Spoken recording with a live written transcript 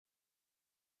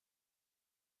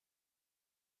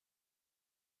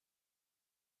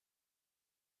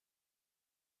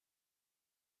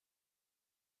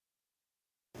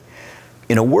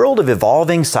In a world of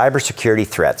evolving cybersecurity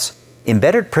threats,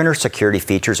 embedded printer security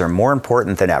features are more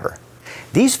important than ever.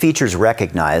 These features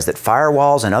recognize that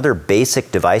firewalls and other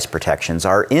basic device protections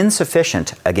are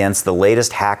insufficient against the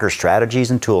latest hacker strategies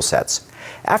and toolsets.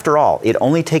 After all, it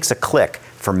only takes a click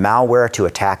for malware to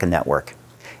attack a network.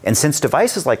 And since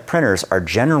devices like printers are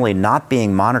generally not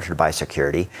being monitored by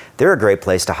security, they're a great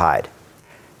place to hide.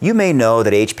 You may know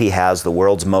that HP has the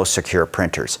world's most secure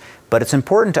printers, but it's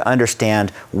important to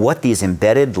understand what these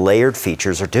embedded, layered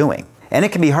features are doing. And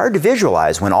it can be hard to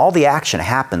visualize when all the action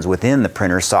happens within the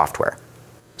printer's software.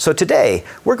 So today,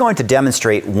 we're going to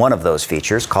demonstrate one of those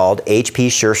features called HP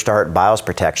Surestart BIOS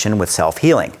protection with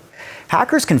self-healing.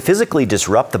 Hackers can physically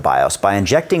disrupt the BIOS by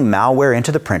injecting malware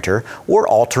into the printer or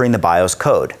altering the BIOS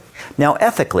code. Now,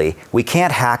 ethically, we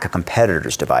can't hack a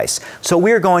competitor's device, so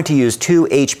we're going to use two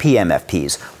HP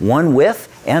MFPs, one with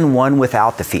and one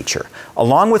without the feature,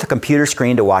 along with a computer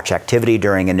screen to watch activity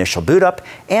during initial boot up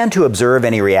and to observe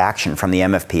any reaction from the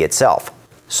MFP itself.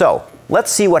 So,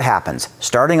 let's see what happens,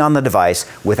 starting on the device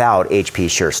without HP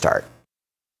Surestart.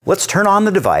 Let's turn on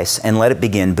the device and let it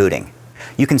begin booting.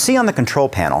 You can see on the control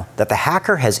panel that the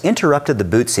hacker has interrupted the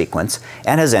boot sequence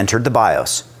and has entered the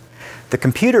BIOS. The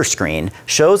computer screen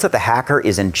shows that the hacker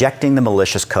is injecting the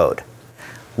malicious code.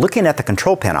 Looking at the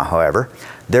control panel, however,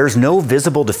 there's no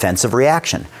visible defensive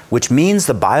reaction, which means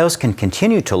the BIOS can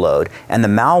continue to load and the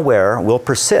malware will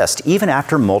persist even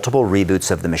after multiple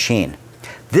reboots of the machine.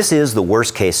 This is the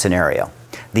worst case scenario.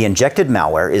 The injected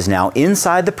malware is now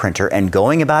inside the printer and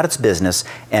going about its business,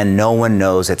 and no one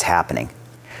knows it's happening.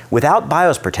 Without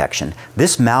BIOS protection,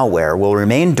 this malware will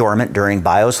remain dormant during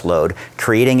BIOS load,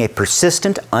 creating a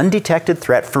persistent, undetected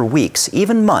threat for weeks,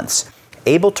 even months,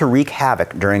 able to wreak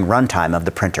havoc during runtime of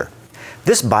the printer.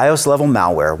 This BIOS-level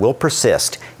malware will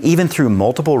persist even through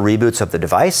multiple reboots of the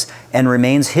device and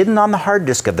remains hidden on the hard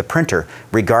disk of the printer,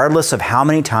 regardless of how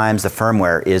many times the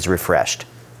firmware is refreshed.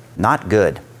 Not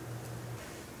good.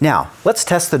 Now, let's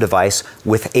test the device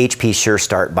with HP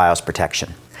Surestart BIOS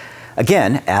protection.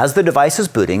 Again, as the device is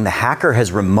booting, the hacker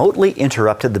has remotely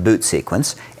interrupted the boot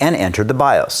sequence and entered the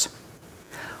BIOS.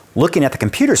 Looking at the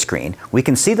computer screen, we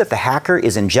can see that the hacker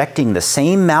is injecting the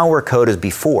same malware code as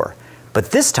before,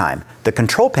 but this time, the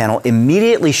control panel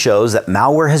immediately shows that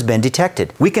malware has been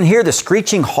detected. We can hear the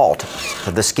screeching halt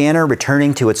of the scanner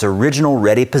returning to its original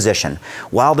ready position,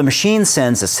 while the machine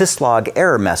sends a syslog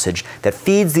error message that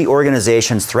feeds the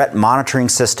organization's threat monitoring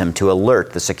system to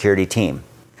alert the security team.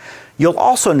 You'll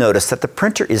also notice that the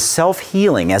printer is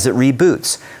self-healing as it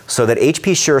reboots, so that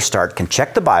HP Surestart can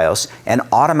check the BIOS and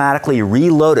automatically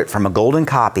reload it from a golden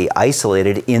copy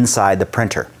isolated inside the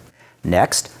printer.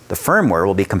 Next, the firmware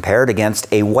will be compared against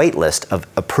a whitelist of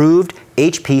approved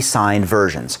HP-signed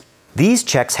versions. These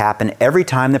checks happen every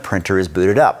time the printer is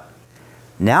booted up.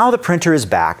 Now the printer is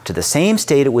back to the same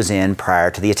state it was in prior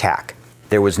to the attack.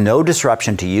 There was no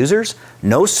disruption to users,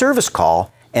 no service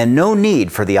call, and no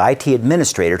need for the IT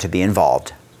administrator to be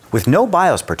involved. With no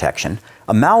BIOS protection,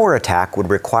 a malware attack would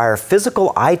require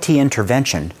physical IT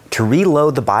intervention to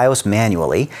reload the BIOS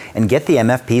manually and get the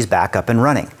MFPs back up and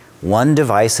running, one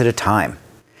device at a time.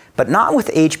 But not with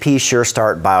HP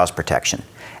Surestart BIOS protection.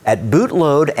 At boot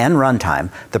load and runtime,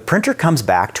 the printer comes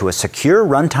back to a secure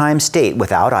runtime state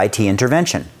without IT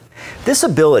intervention. This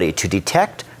ability to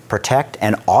detect, protect,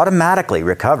 and automatically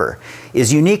recover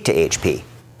is unique to HP.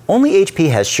 Only HP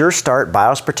has Surestart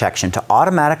BIOS protection to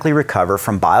automatically recover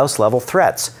from BIOS-level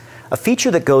threats, a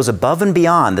feature that goes above and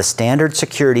beyond the standard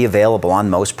security available on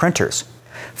most printers.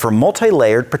 For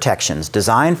multi-layered protections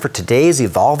designed for today's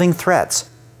evolving threats,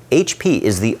 HP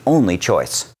is the only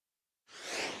choice.